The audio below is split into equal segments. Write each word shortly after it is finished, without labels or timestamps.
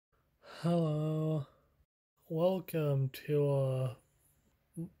Hello, welcome to a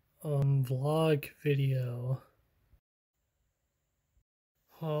vlog video.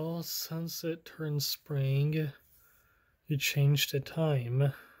 Well, since it turned spring, you changed the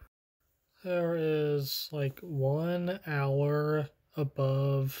time. There is like 1 hour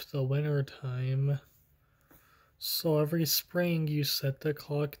above the winter time. So every spring you set the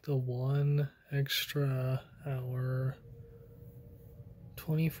clock to 1 extra hour.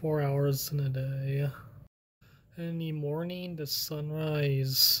 24 hours in a day. In the morning, the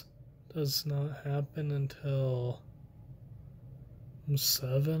sunrise does not happen until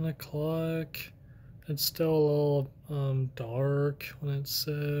 7 o'clock. It's still a little dark when it's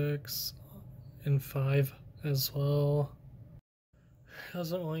 6 and 5 as well. It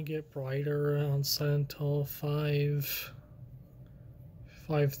doesn't really get brighter outside until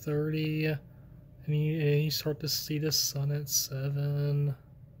 5:30, and you start to see the sun at 7.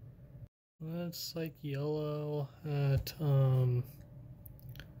 It's like yellow at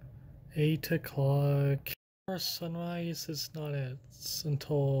 8 o'clock. Our sunrise is not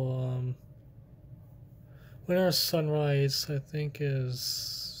until winter sunrise I think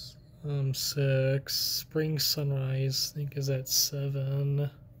is 6. Spring sunrise I think is at 7.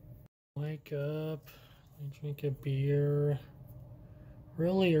 Wake up, I drink a beer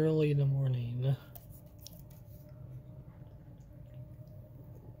really early in the morning.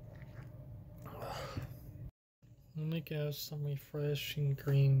 Let me get some refreshing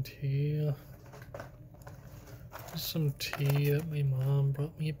green tea. Some tea that my mom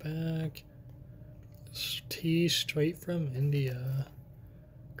brought me back. It's tea straight from India.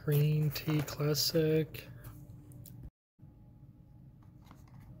 Green tea classic.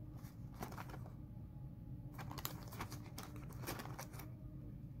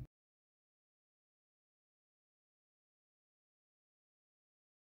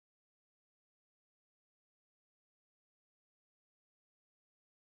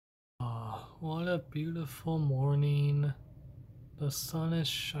 Ah, what a beautiful morning. The sun is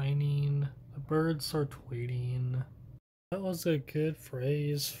shining. The birds are tweeting. That was a good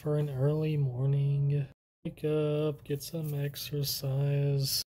phrase for an early morning. Wake up, get some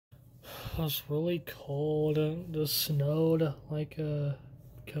exercise. It was really cold and it snowed like a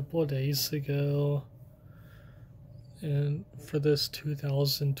couple of days ago. And for this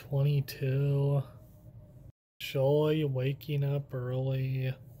 2022, joy waking up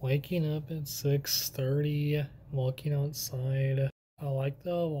early, waking up at 6:30, walking outside. I like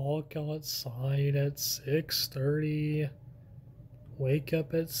to walk outside at 6:30, wake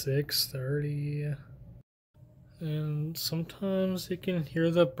up at 6:30, and sometimes you can hear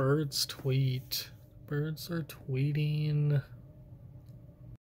the birds tweet. Birds are tweeting.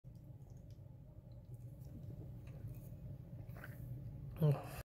 Oh.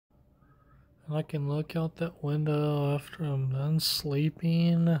 I can look out that window after I'm done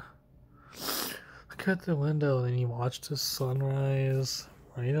sleeping. Look out the window, then you watch the sunrise.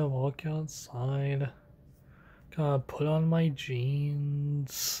 Ready to walk outside. Gotta put on my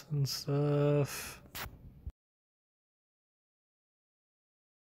jeans and stuff.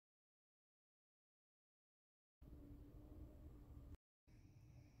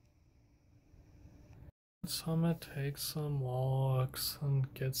 So I'm gonna take some walks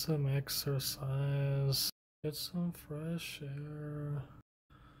and get some exercise. Get some fresh air.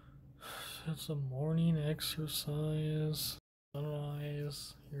 Get some morning exercise.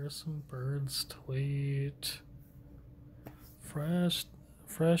 Sunrise. Hear some birds tweet. Fresh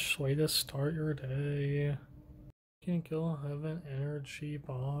way to start your day. You can go have an energy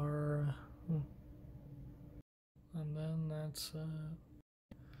bar. And then that's it.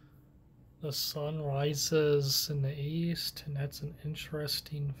 The sun rises in the east, and that's an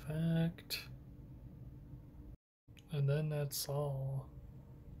interesting fact. And then that's all.